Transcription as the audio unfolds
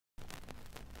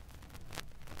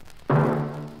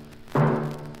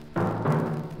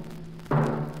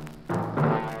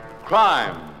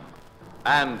crime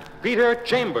and Peter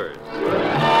Chambers.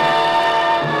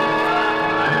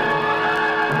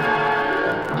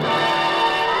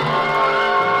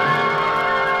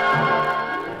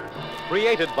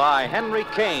 Created by Henry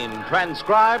Kane,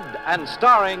 transcribed and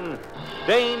starring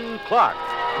Dane Clark.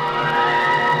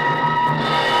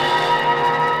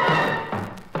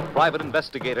 Private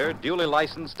investigator, duly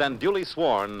licensed and duly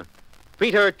sworn,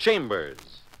 Peter Chambers.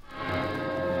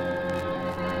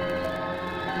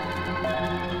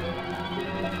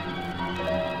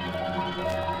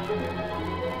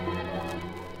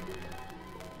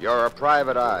 You're a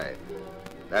private eye.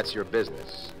 That's your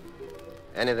business.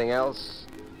 Anything else?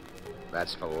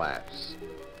 That's for laughs.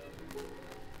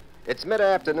 It's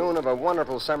mid-afternoon of a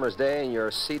wonderful summer's day, and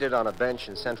you're seated on a bench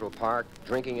in Central Park,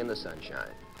 drinking in the sunshine.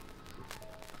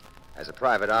 As a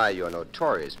private eye, you're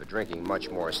notorious for drinking much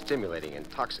more stimulating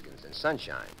intoxicants than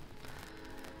sunshine.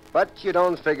 But you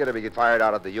don't figure to be fired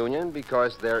out of the union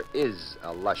because there is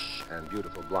a lush and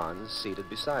beautiful blonde seated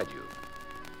beside you.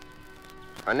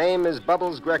 Her name is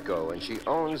Bubbles Greko, and she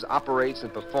owns, operates,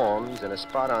 and performs in a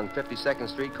spot on 52nd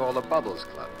Street called the Bubbles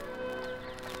Club.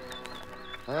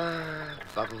 Ah,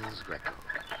 Bubbles Greko.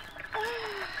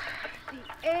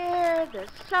 The air, the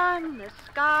sun, the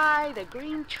sky, the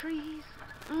green trees.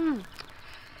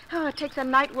 Oh, it takes a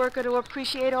night worker to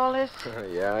appreciate all this.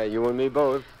 Yeah, you and me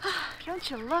both.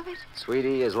 Don't you love it?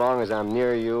 Sweetie, as long as I'm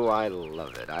near you, I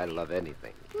love it. I love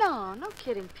anything. No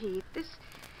kidding, Pete. This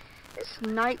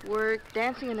night work,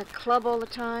 dancing in a club all the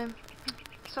time,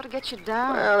 sort of gets you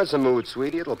down. Well, it's a mood,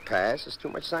 sweetie. It'll pass. It's too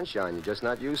much sunshine. You're just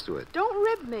not used to it. Don't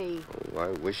rib me. Oh,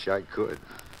 I wish I could.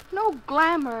 No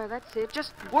glamour, that's it.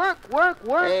 Just work.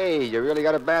 Hey, you really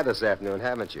got it bad this afternoon,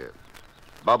 haven't you?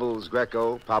 Bubbles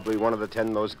Greko, probably one of the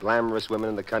 10 most glamorous women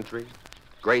in the country.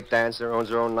 Great dancer, owns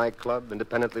her own nightclub,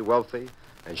 independently wealthy.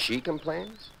 And she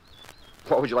complains?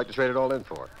 What would you like to trade it all in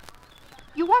for?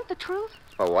 You want the truth?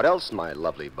 Well, what else, my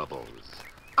lovely Bubbles?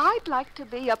 I'd like to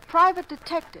be a private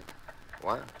detective.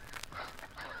 What?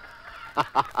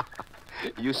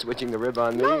 You switching the rib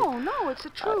on me? No, it's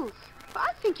the truth.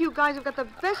 I think you guys have got the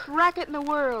best racket in the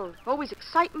world. Always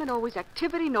excitement, always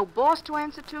activity, no boss to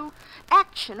answer to.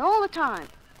 Action all the time.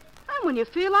 And when you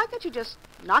feel like it, you just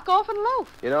knock off and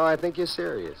loaf. You know, I think you're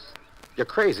serious. You're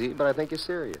crazy, but I think you're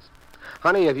serious.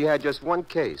 Honey, if you had just one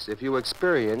case, if you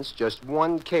experienced just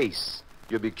one case,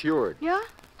 you'd be cured. Yeah?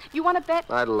 You want to bet?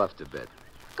 I'd love to bet.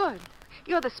 Good.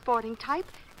 You're the sporting type.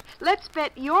 Let's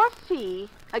bet your fee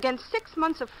against 6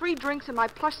 months of free drinks in my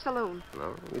plush saloon.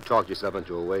 No, you talked yourself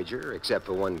into a wager, except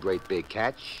for one great big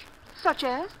catch. Such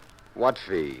as? What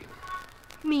fee?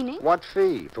 Meaning? What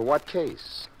fee? For what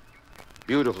case?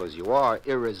 Beautiful as you are,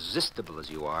 irresistible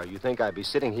as you are, you think I'd be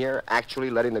sitting here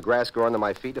actually letting the grass grow under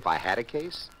my feet if I had a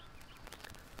case?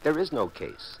 There is no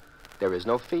case. There is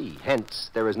no fee.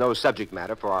 Hence, there is no subject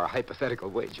matter for our hypothetical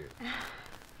wager.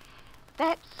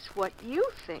 That's what you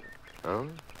think. Oh?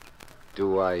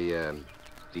 Do I,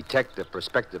 detect a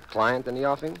prospective client in the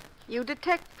offing? You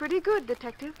detect pretty good,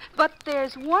 Detective. But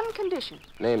there's one condition.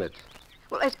 Name it.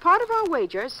 Well, as part of our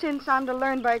wager, since I'm to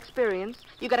learn by experience,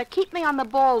 you got to keep me on the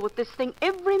ball with this thing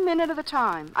every minute of the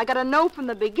time. I got to know from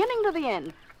the beginning to the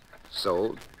end.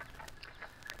 Sold.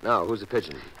 Now, who's the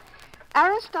pigeon?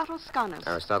 Aristotle Skanos.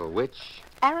 Aristotle which?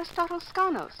 Aristotle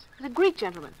Skanos. He's a Greek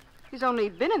gentleman. He's only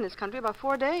been in this country about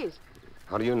 4 days.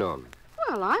 How do you know him?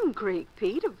 Well, I'm Greek,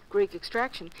 Pete, of Greek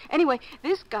extraction. Anyway,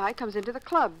 this guy comes into the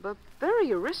club, a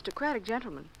very aristocratic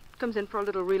gentleman. Comes in for a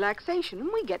little relaxation, and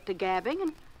we get to gabbing,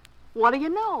 and what do you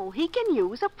know? He can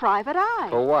use a private eye.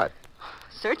 For what?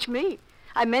 Search me.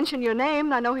 I mentioned your name,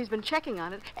 and I know he's been checking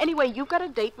on it. Anyway, you've got a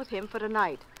date with him for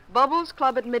tonight. Bubbles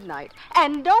Club at midnight.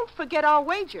 And don't forget our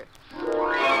wager.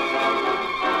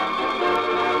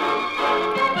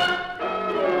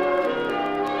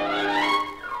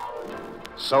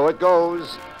 So it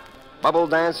goes. Bubble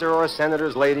dancer or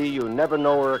senator's lady, you never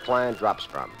know where a client drops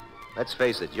from. Let's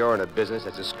face it, you're in a business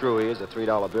that's as screwy as a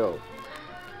 $3 bill.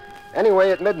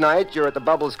 Anyway, at midnight, you're at the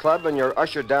Bubbles Club, and you're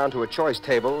ushered down to a choice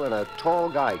table, and a tall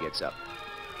guy gets up.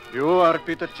 You are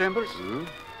Peter Chambers? Hmm?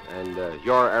 And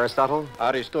you're Aristotle?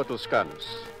 Aristotle Skanos.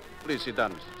 Please sit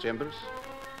down, Mr. Chambers.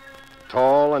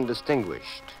 Tall and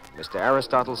distinguished, Mr.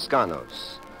 Aristotle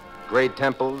Skanos. Great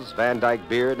temples, Van Dyke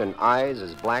beard, and eyes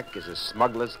as black as a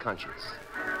smuggler's conscience.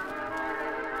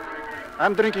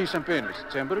 I'm drinking champagne, Mr.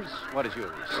 Chambers. What is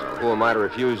yours? Who am I to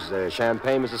refuse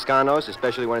champagne, Mr. Skanos,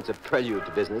 especially when it's a prelude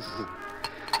to business?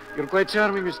 You're quite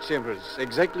charming, Mr. Chambers,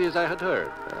 exactly as I had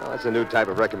heard. Well, that's a new type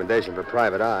of recommendation for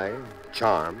private eye.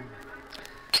 Charm.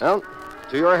 Well,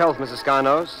 to your health, Mrs.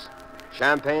 Skanos.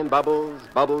 Champagne, Bubbles,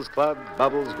 Bubbles Club,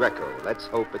 Bubbles Greko. Let's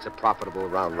hope it's a profitable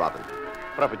round robin.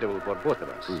 profitable for both of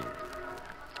us.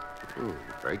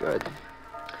 Very good.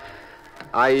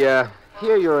 I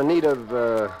hear you're in need of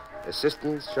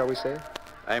assistance, shall we say?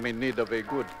 I'm in need of a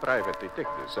good private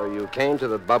detective. So you came to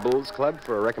the Bubbles Club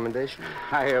for a recommendation?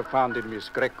 I have found in Miss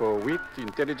Greko wit,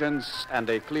 intelligence, and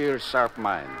a clear, sharp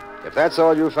mind. If that's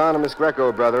all you found in Miss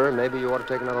Greko, brother, maybe you ought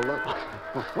to take another look.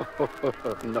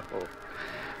 No.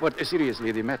 But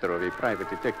seriously, the matter of a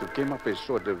private detective came up as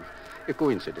sort of a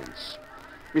coincidence.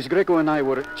 Miss Greko and I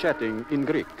were chatting in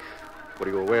Greek. Were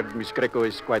you aware that Miss Greko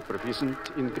is quite proficient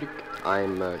in Greek?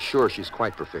 I'm sure she's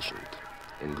quite proficient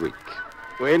in Greek.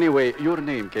 Well, anyway, your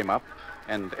name came up,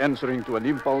 and answering to an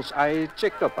impulse, I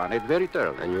checked up on it very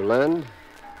thoroughly. And you learned?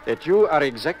 That you are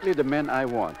exactly the man I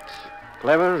want.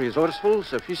 Clever, resourceful,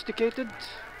 sophisticated,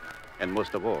 and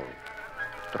most of all,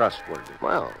 trustworthy.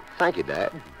 Well, thank you,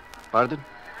 Dad. Pardon?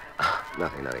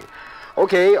 Nothing.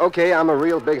 Okay, I'm a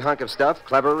real big hunk of stuff,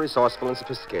 clever, resourceful, and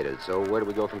sophisticated. So where do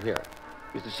we go from here?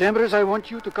 Mr. Chambers, I want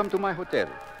you to come to my hotel.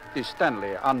 It is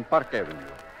Stanley on Park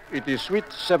Avenue. It is Suite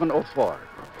 704.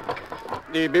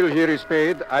 The bill here is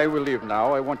paid. I will leave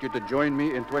now. I want you to join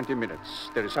me in 20 minutes.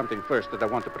 There is something first that I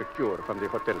want to procure from the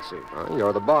hotel safe. Well,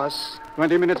 you're the boss.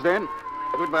 20 minutes then.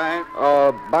 Goodbye.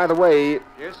 By the way...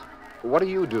 Yes? What do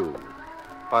you do?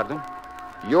 Pardon?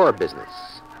 Your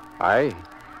business. I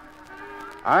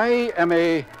am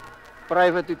a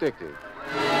private detective.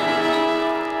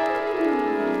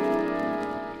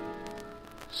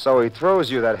 So he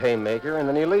throws you that haymaker and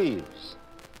then he leaves,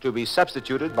 to be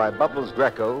substituted by Bubbles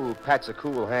Greko, who pats a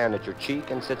cool hand at your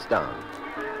cheek and sits down.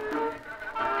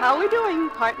 How we doing,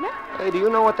 partner? Hey, do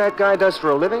you know what that guy does for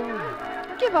a living?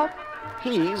 Give up.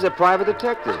 He's a private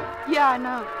detective. Yeah, I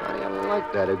know. How do you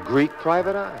like that? A Greek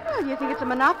private eye? Well, you think it's a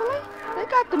monopoly? They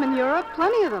got them in Europe,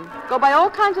 plenty of them. Go by all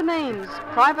kinds of names.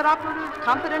 Private operative,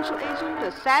 confidential agent,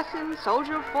 assassin,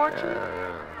 soldier of fortune.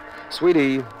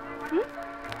 Sweetie,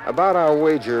 about our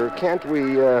wager, can't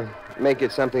we make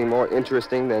it something more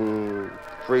interesting than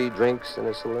free drinks in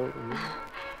a saloon?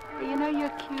 You know, you're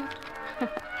cute.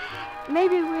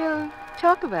 Maybe we'll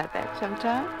talk about that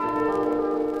sometime.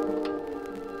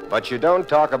 But you don't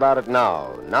talk about it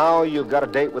now. Now you've got a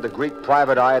date with a Greek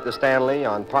private eye at the Stanley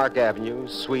on Park Avenue,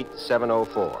 Suite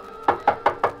 704.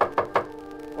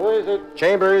 Who is it?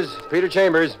 Chambers, Peter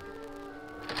Chambers.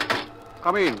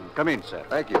 Come in, sir.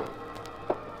 Thank you.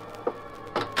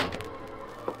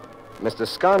 Mr.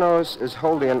 Skanos is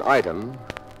holding an item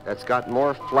that's got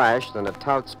more flash than a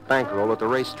tout's bankroll at the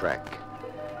racetrack.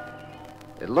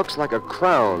 It looks like a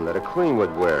crown that a queen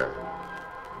would wear,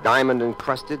 diamond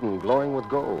encrusted and glowing with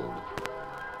gold.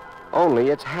 Only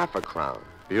it's half a crown.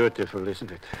 Beautiful,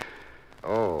 isn't it?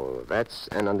 Oh, that's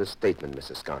an understatement,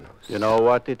 Mr. Skanos. You know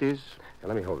what it is? Now,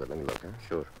 let me hold it. Let me look, huh?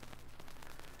 Sure.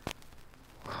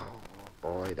 Oh,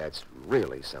 boy, that's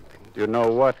really something. Do you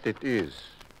know what it is?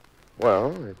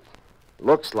 Well, it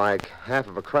looks like half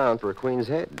of a crown for a queen's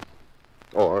head.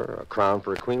 Or a crown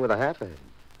for a queen with a half a head.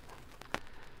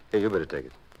 Here, you better take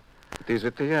it. It is a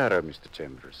tiara, Mr.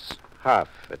 Chambers. Half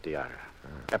a tiara.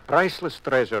 A priceless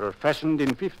treasure fashioned in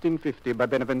 1550 by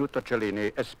Benvenuto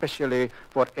Cellini, especially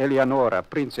for Eleonora,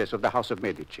 Princess of the House of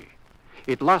Medici.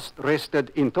 It last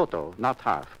rested in toto, not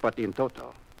half, but in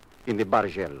toto, in the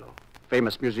Bargello,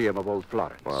 famous museum of old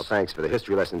Florence. Well, thanks for the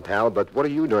history lesson, pal, but what are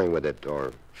you doing with it?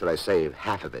 Or should I say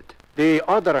half of it? The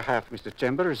other half, Mr.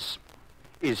 Chambers,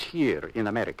 is here in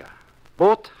America.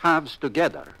 Both halves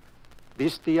together.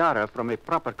 This tiara from a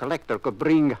proper collector could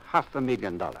bring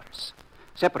 $500,000.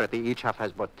 Separately, each half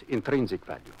has but intrinsic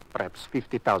value, perhaps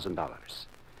 $50,000.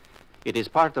 It is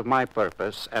part of my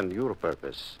purpose and your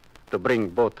purpose to bring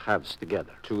both halves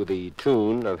together. To the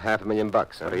tune of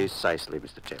 $500,000, huh? Precisely,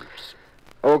 Mr. Chambers.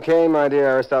 Okay, my dear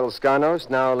Aristotle Skanos,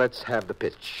 now let's have the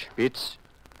pitch. Pitch?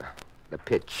 The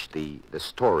pitch, the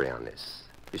story on this.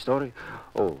 The story?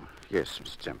 Oh, yes,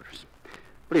 Mr. Chambers.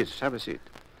 Please, have a seat.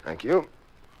 Thank you.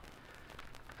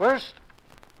 First,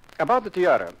 about the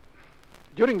tiara.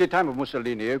 During the time of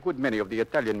Mussolini, a good many of the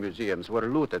Italian museums were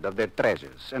looted of their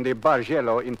treasures, and the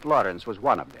Bargello in Florence was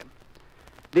one of them.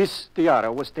 This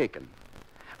tiara was taken.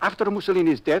 After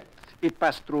Mussolini's death, it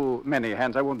passed through many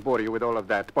hands. I won't bore you with all of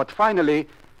that. But finally,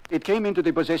 it came into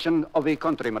the possession of a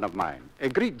countryman of mine, a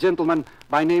Greek gentleman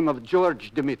by name of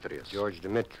George Demetrius. George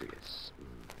Demetrius.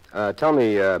 Tell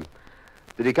me,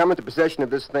 did he come into possession of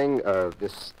this thing,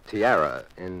 this tiara,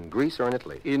 in Greece or in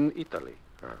Italy? In Italy.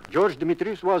 George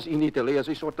Demetrius was in Italy as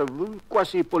a sort of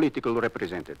quasi-political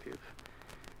representative.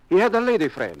 He had a lady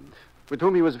friend with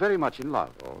whom he was very much in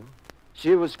love. Oh?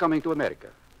 She was coming to America.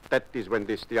 That is when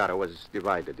this tiara was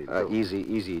divided into.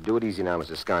 Easy. Do it easy now,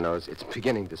 Mr. Scanos. It's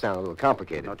beginning to sound a little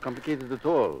complicated. Not complicated at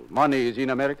all. Money is in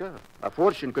America. A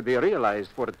fortune could be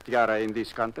realized for a tiara in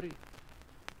this country.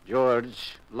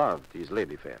 George loved his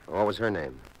lady fair. What was her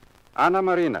name? Anna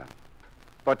Marina.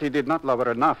 But he did not love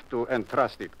her enough to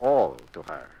entrust it all to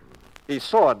her. He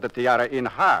sawed the tiara in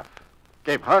half,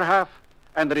 gave her half,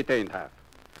 and retained half,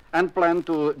 and planned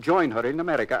to join her in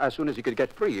America as soon as he could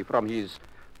get free from his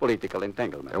political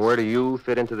entanglements. And where do you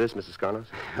fit into this, Mr. Scanos?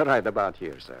 Right about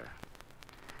here, sir.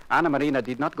 Anna Marina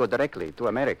did not go directly to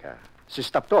America. She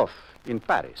stopped off in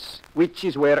Paris, which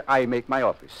is where I make my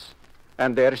office.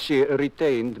 And there she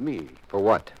retained me. For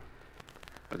what?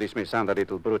 Well, this may sound a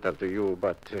little brutal to you,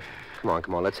 but...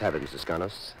 Come on, let's have it, Mr.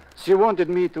 Scanos. She wanted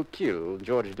me to kill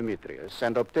George Demetrius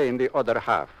and obtain the other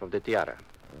half of the tiara.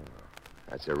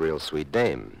 That's a real sweet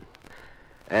dame.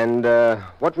 And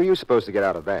what were you supposed to get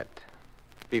out of that?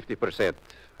 50%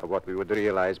 of what we would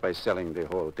realize by selling the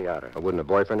whole tiara. Wouldn't a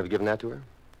boyfriend have given that to her?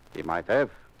 He might have,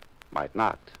 might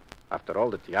not. After all,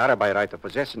 the tiara by right of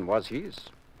possession was his.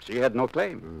 She had no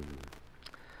claim.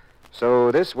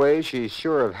 So this way, she's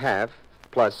sure of half,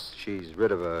 plus she's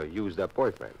rid of a used-up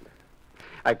boyfriend.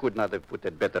 I could not have put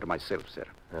it better myself, sir.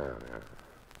 Oh, yeah.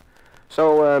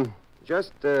 So,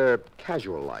 just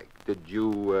casual-like, did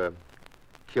you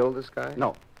kill this guy?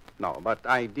 No, but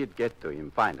I did get to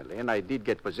him finally, and I did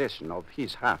get possession of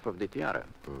his half of the tiara.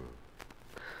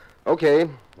 Okay,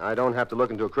 I don't have to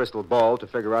look into a crystal ball to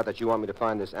figure out that you want me to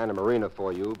find this Anna Marina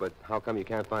for you, but how come you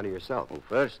can't find her yourself? Well,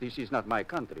 first, this is not my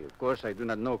country. Of course, I do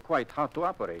not know quite how to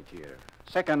operate here.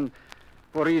 Second,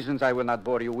 for reasons I will not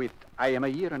bore you with, I am a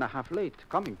year and a half late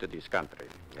coming to this country.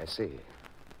 I see.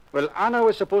 Well, Anna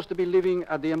was supposed to be living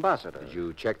at the ambassador. Did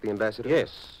you check the ambassador?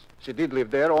 Yes. She did live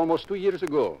there almost 2 years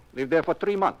ago. Lived there for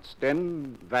 3 months,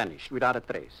 then vanished without a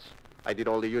trace. I did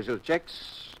all the usual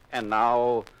checks, and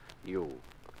now you.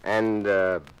 And,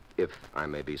 if I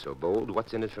may be so bold,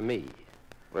 what's in it for me?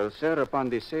 Well, sir, upon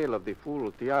the sale of the full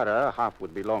tiara, half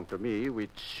would belong to me,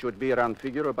 which should be around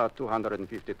figure about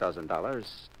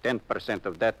 $250,000. 10%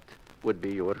 of that would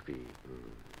be your fee.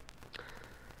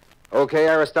 Okay,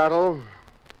 Aristotle,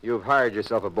 you've hired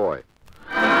yourself a boy.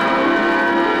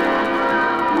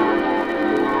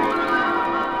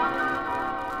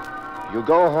 You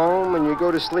go home and you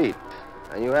go to sleep,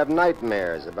 and you have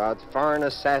nightmares about foreign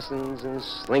assassins and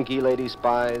slinky lady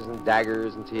spies and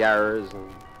daggers and tiaras and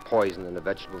poison in a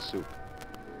vegetable soup.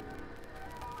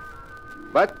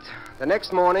 But the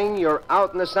next morning, you're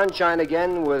out in the sunshine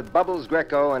again with Bubbles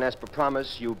Greko, and as per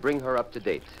promise, you bring her up to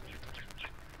date.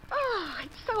 Oh,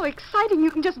 it's so exciting.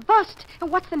 You can just bust. And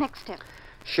what's the next step?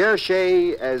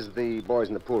 Cherchez, as the boys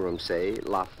in the pool room say,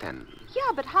 la femme.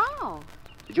 Yeah, but how?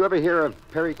 Did you ever hear of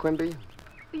Perry Quimby?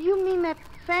 You mean that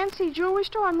fancy jewelry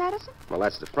store on Madison? Well,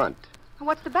 that's the front. And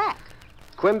what's the back?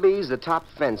 Quimby's the top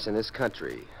fence in this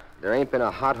country. There ain't been a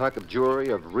hot hunk of jewelry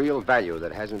of real value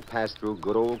that hasn't passed through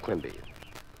good old Quimby.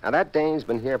 Now, that dame's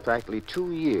been here practically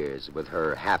 2 years with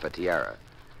her half a tiara.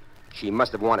 She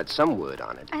must have wanted some wood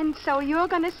on it. And so you're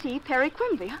going to see Perry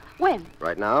Quimby, huh? When?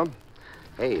 Right now?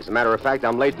 Hey, as a matter of fact,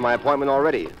 I'm late for my appointment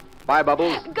already. Bye,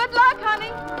 Bubbles. Good luck,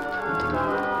 honey.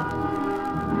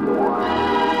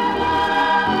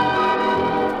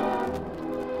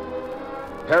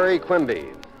 Perry Quimby.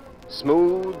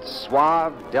 Smooth,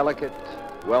 suave, delicate,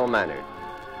 well-mannered.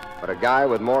 But a guy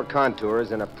with more contours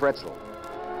than a pretzel.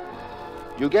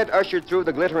 You get ushered through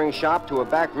the glittering shop to a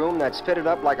back room that's fitted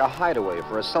up like a hideaway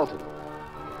for a sultan.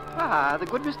 Ah, the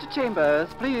good Mr. Chambers.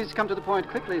 Please come to the point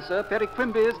quickly, sir. Perry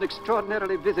Quimby is an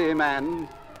extraordinarily busy man.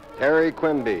 Perry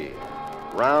Quimby.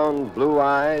 Round blue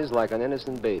eyes like an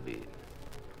innocent baby.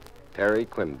 Perry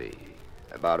Quimby.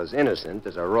 About as innocent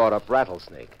as a wrought-up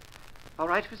rattlesnake. All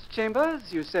right, Mr.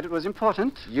 Chambers. You said it was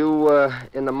important. You,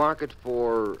 in the market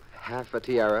for half a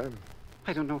tiara?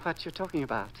 I don't know what you're talking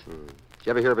about. Did you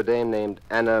ever hear of a dame named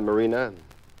Anna Marina?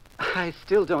 I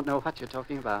still don't know what you're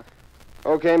talking about.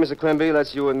 Okay, Mr. Quimby,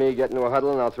 let's you and me get into a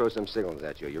huddle, and I'll throw some signals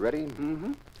at you. You ready?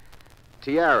 Mm-hmm.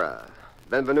 Tiara,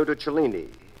 Benvenuto Cellini,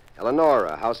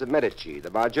 Eleonora, House of Medici, the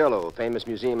Bargello, famous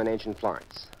museum in ancient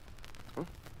Florence.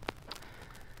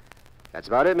 That's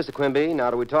about it, Mr. Quimby.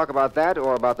 Now, do we talk about that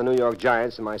or about the New York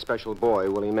Giants and my special boy,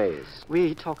 Willie Mays?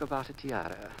 We talk about a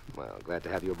tiara. Well, glad to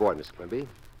have you aboard, Mr. Quimby.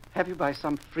 Have you, by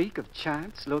some freak of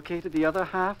chance, located the other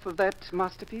half of that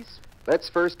masterpiece? Let's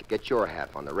first get your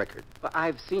half on the record. Well,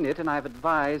 I've seen it, and I've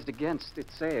advised against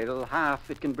its sale. Half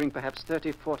it can bring perhaps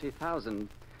 30, 40,000.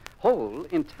 Whole,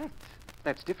 intact.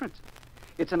 That's different.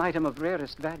 It's an item of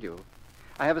rarest value.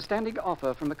 I have a standing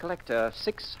offer from the collector,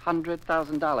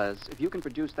 $600,000. If you can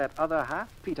produce that other half,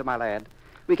 Peter, my lad,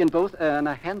 We can both earn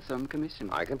a handsome commission.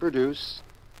 I can produce,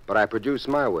 but I produce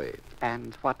my way.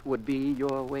 And what would be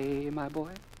your way, my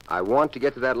boy? I want to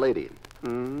get to that lady.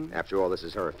 Hmm? After all, this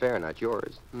is her affair, not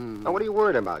yours. Hmm. Now, what are you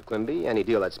worried about, Quimby? Any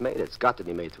deal that's made, it's got to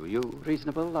be made through you.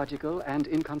 Reasonable, logical, and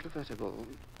incontrovertible.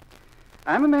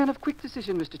 I'm a man of quick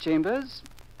decision, Mr. Chambers.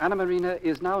 Anna Marina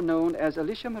is now known as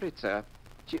Alicia Maritza.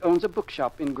 She owns a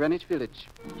bookshop in Greenwich Village.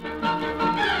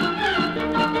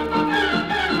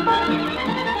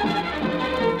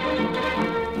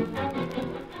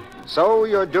 So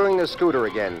you're doing the scooter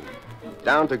again.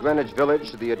 Down to Greenwich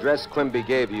Village to the address Quimby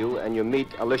gave you, and you meet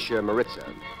Alicia Maritza,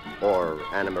 or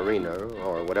Anna Marina,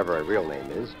 or whatever her real name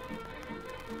is.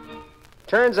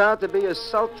 Turns out to be a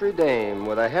sultry dame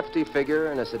with a hefty figure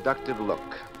and a seductive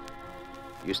look.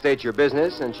 You state your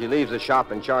business, and she leaves the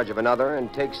shop in charge of another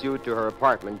and takes you to her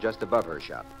apartment just above her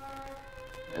shop.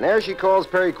 And there she calls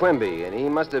Perry Quimby, and he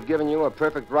must have given you a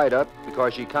perfect write-up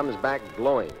because she comes back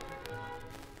glowing.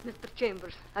 Mr.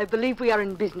 Chambers, I believe we are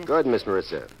in business. Good, Miss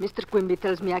Maritza. Mr. Quimby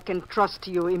tells me I can trust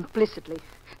you implicitly.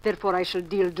 Therefore, I shall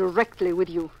deal directly with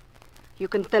you. You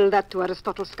can tell that to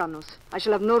Aristotle Skanos. I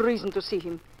shall have no reason to see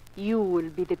him. You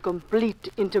will be the complete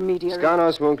intermediary.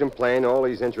 Skanos won't complain. All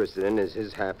he's interested in is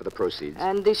his half of the proceeds.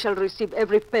 And they shall receive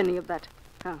every penny of that.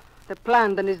 The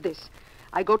plan, then, is this.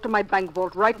 I go to my bank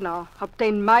vault right now,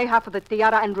 obtain my half of the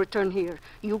tiara, and return here.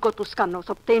 You go to Skanos,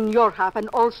 obtain your half, and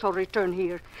also return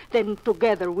here. Then,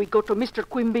 together, we go to Mr.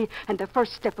 Quimby, and the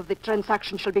first step of the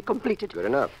transaction shall be completed. Good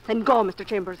enough. Then go, Mr.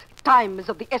 Chambers. Time is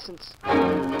of the essence.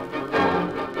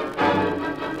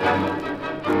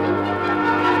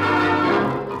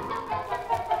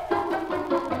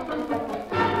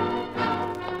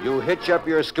 You hitch up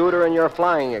your scooter and you're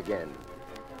flying again.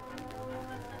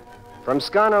 From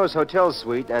Skanos' hotel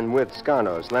suite, and with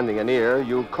Skanos lending an ear,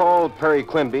 you call Perry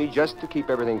Quimby just to keep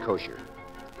everything kosher.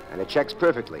 And it checks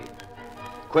perfectly.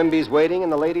 Quimby's waiting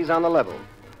and the lady's on the level.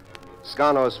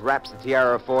 Skanos wraps the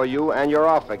tiara for you, and you're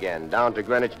off again, down to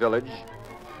Greenwich Village.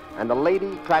 And the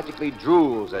lady practically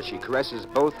drools as she caresses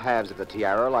both halves of the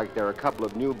tiara like they're a couple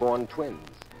of newborn twins.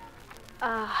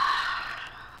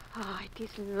 It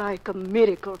is like a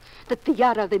miracle. The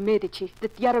tiara de Medici, the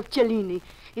tiara of Cellini.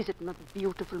 Is it not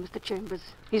beautiful, Mr. Chambers?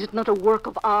 Is it not a work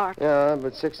of art? Yeah,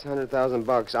 but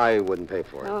 $600,000 I wouldn't pay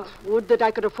for it. Would that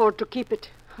I could afford to keep it.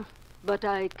 But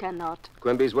I cannot.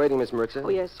 Quimby's waiting, Miss Maritza. Oh,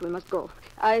 yes, we must go.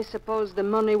 I suppose the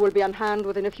money will be on hand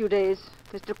within a few days.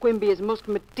 Mr. Quimby is most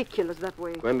meticulous that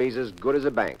way. Quimby's as good as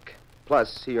a bank.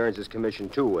 Plus, he earns his commission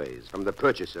two ways, from the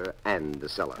purchaser and the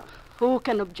seller. Who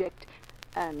can object?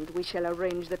 And we shall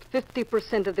arrange that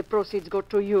 50% of the proceeds go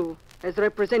to you as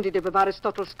representative of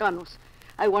Aristotle Skanos.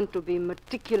 I want to be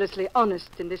meticulously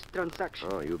honest in this transaction.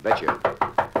 Oh, you betcha.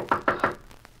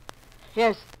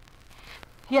 Yes.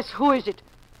 Yes, who is it?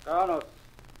 Skanos.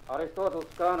 Aristotle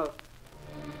Skanos.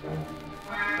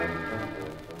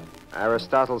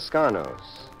 Aristotle Skanos.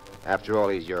 After all,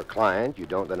 he's your client. You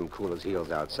don't let him cool his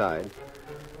heels outside.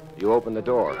 You open the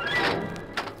door.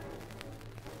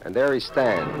 And there he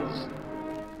stands.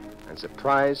 And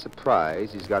surprise,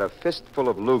 surprise, he's got a fistful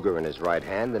of Luger in his right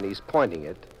hand, and he's pointing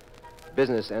it,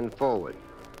 business end forward.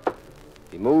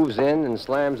 He moves in and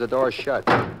slams the door shut.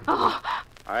 Oh.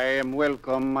 I am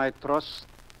welcome, I trust.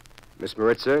 Miss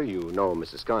Maritza, you know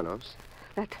Mrs. Skanos.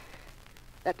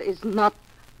 That is not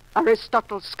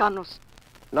Aristotle Skanos.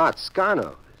 Not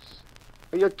Skanos?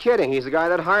 Oh, you're kidding. He's the guy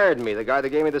that hired me, the guy that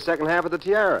gave me the second half of the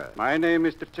tiara. My name,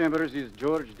 Mr. Chambers, is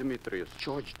George Demetrius.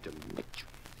 George Demetrius?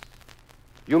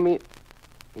 You mean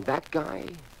that guy?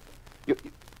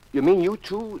 You mean you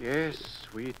two? Yes,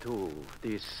 we two.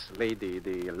 This lady,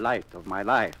 the light of my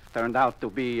life, turned out to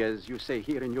be, as you say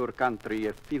here in your country,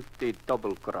 a filthy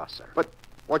double-crosser. But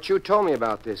what you told me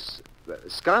about this,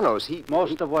 Skanos,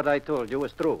 Most of what I told you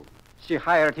was true. She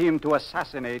hired him to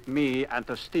assassinate me and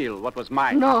to steal what was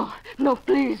mine. No,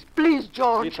 please,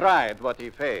 George. He tried, but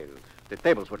he failed. The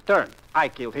tables were turned. I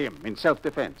killed him in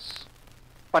self-defense.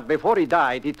 But before he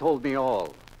died, he told me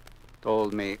all.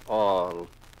 Told me all.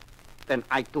 Then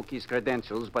I took his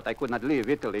credentials, but I could not leave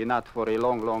Italy, not for a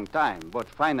long, long time. But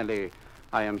finally,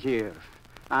 I am here.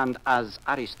 And as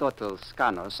Aristotle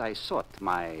Skanos, I sought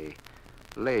my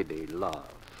lady love.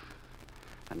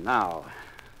 And now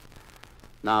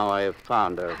I have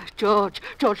found her. George,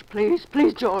 please,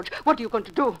 George. What are you going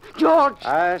to do? George!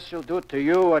 I shall do to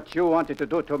you what you wanted to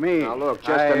do to me. Now, look,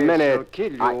 just a minute. I shall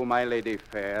kill you, my lady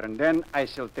fair, and then I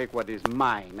shall take what is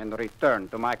mine and return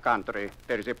to my country.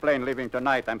 There is a plane leaving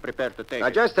tonight. I'm prepared to take Now,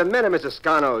 it. just a minute, Mr.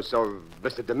 Skanos, or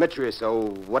Mr. Demetrius, or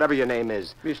whatever your name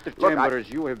is. Mr. Look, Chambers,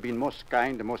 you have been most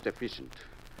kind and most efficient.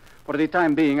 For the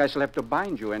time being, I shall have to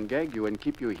bind you and gag you and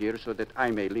keep you here so that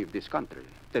I may leave this country.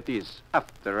 That is,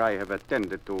 after I have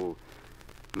attended to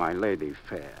my lady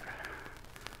fair.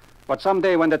 But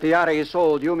someday when the tiara is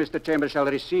sold, you, Mr. Chambers, shall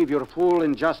receive your full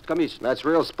and just commission. That's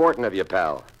real sporting of you,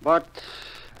 pal. But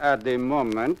at the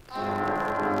moment...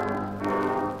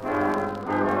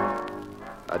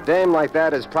 A dame like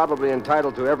that is probably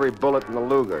entitled to every bullet in the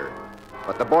Luger.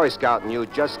 But the Boy Scout and you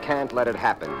just can't let it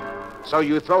happen. So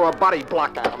you throw a body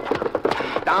block at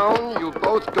him. Down you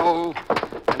both go,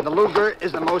 and the Luger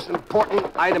is the most important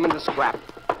item in the scrap.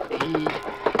 He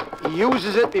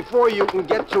uses it before you can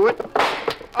get to it.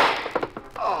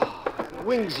 And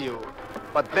wings you.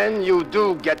 But then you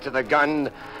do get to the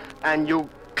gun, and you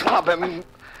club him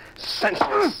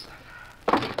senseless.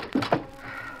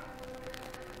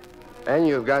 And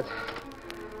you've got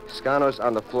Skanos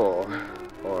on the floor,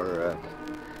 or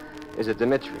is it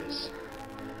Demetrius?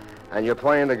 And you're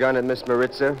pointing the gun at Miss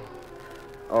Maritza,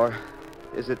 or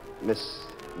is it Miss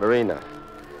Marina?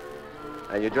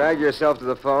 And you drag yourself to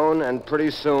the phone, and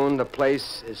pretty soon the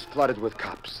place is flooded with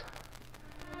cops.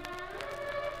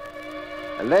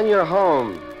 And then you're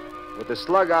home, with the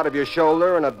slug out of your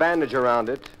shoulder and a bandage around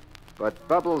it. But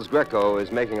Bubbles Greko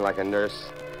is making like a nurse,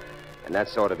 and that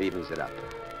sort of evens it up.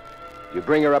 You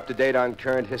bring her up to date on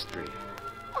current history.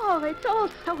 Oh, it's all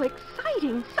so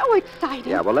exciting, so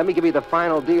exciting. Yeah, well, let me give you the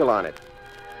final deal on it.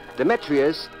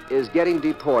 Demetrius is getting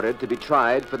deported to be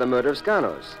tried for the murder of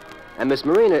Skanos. And Miss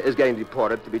Marina is getting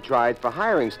deported to be tried for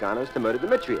hiring Skanos to murder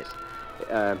Demetrius.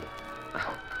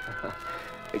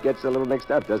 It gets a little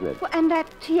mixed up, doesn't it? Well, and that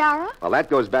tiara? Well, that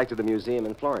goes back to the museum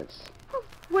in Florence. Well,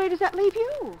 where does that leave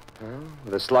you? Well,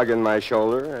 with a slug in my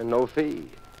shoulder and no fee.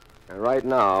 And right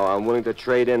now, I'm willing to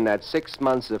trade in that 6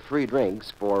 months of free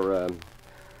drinks for,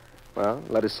 well,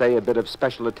 let us say a bit of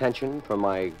special attention from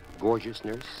my gorgeous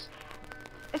nurse.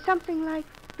 Something like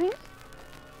this?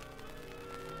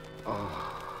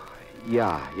 Oh,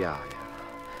 yeah.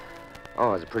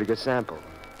 Oh, it's a pretty good sample.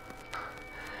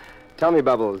 Tell me,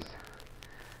 Bubbles,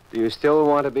 do you still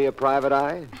want to be a private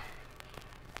eye?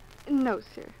 No,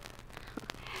 sir.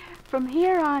 From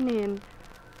here on in,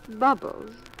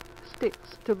 Bubbles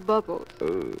sticks to Bubbles.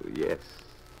 Oh, yes.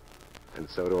 And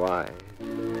so do I.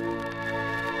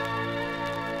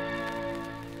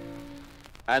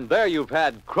 And there you've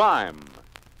had Crime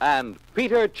and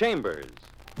Peter Chambers.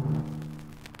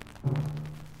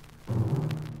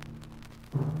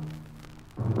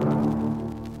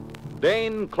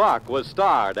 Dane Clark was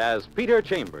starred as Peter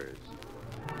Chambers.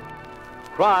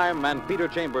 Crime and Peter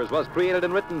Chambers was created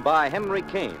and written by Henry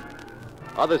Kane.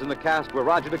 Others in the cast were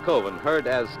Roger DeKoven, heard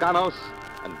as Skanos,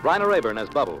 and Bryna Rayburn as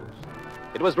Bubbles.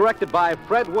 It was directed by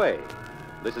Fred Way.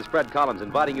 This is Fred Collins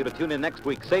inviting you to tune in next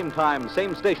week, same time,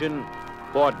 same station,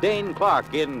 for Dane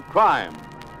Clark in Crime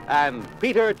and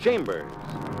Peter Chambers.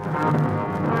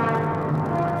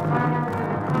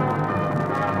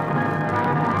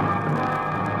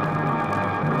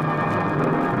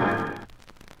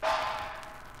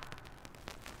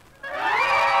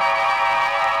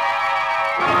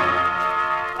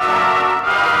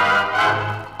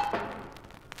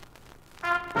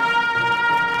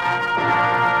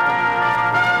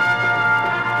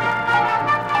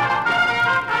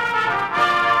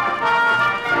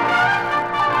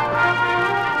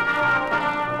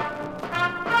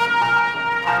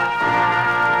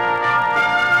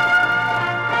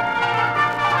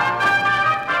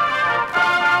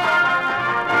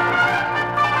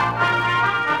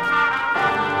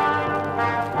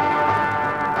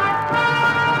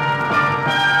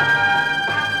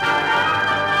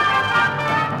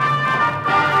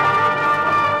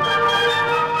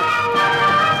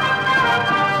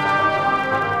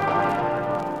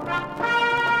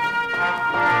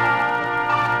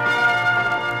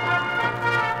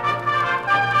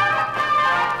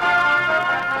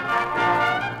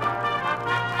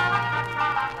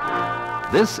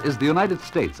 This is the United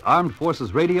States Armed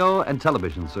Forces Radio and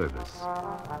Television Service.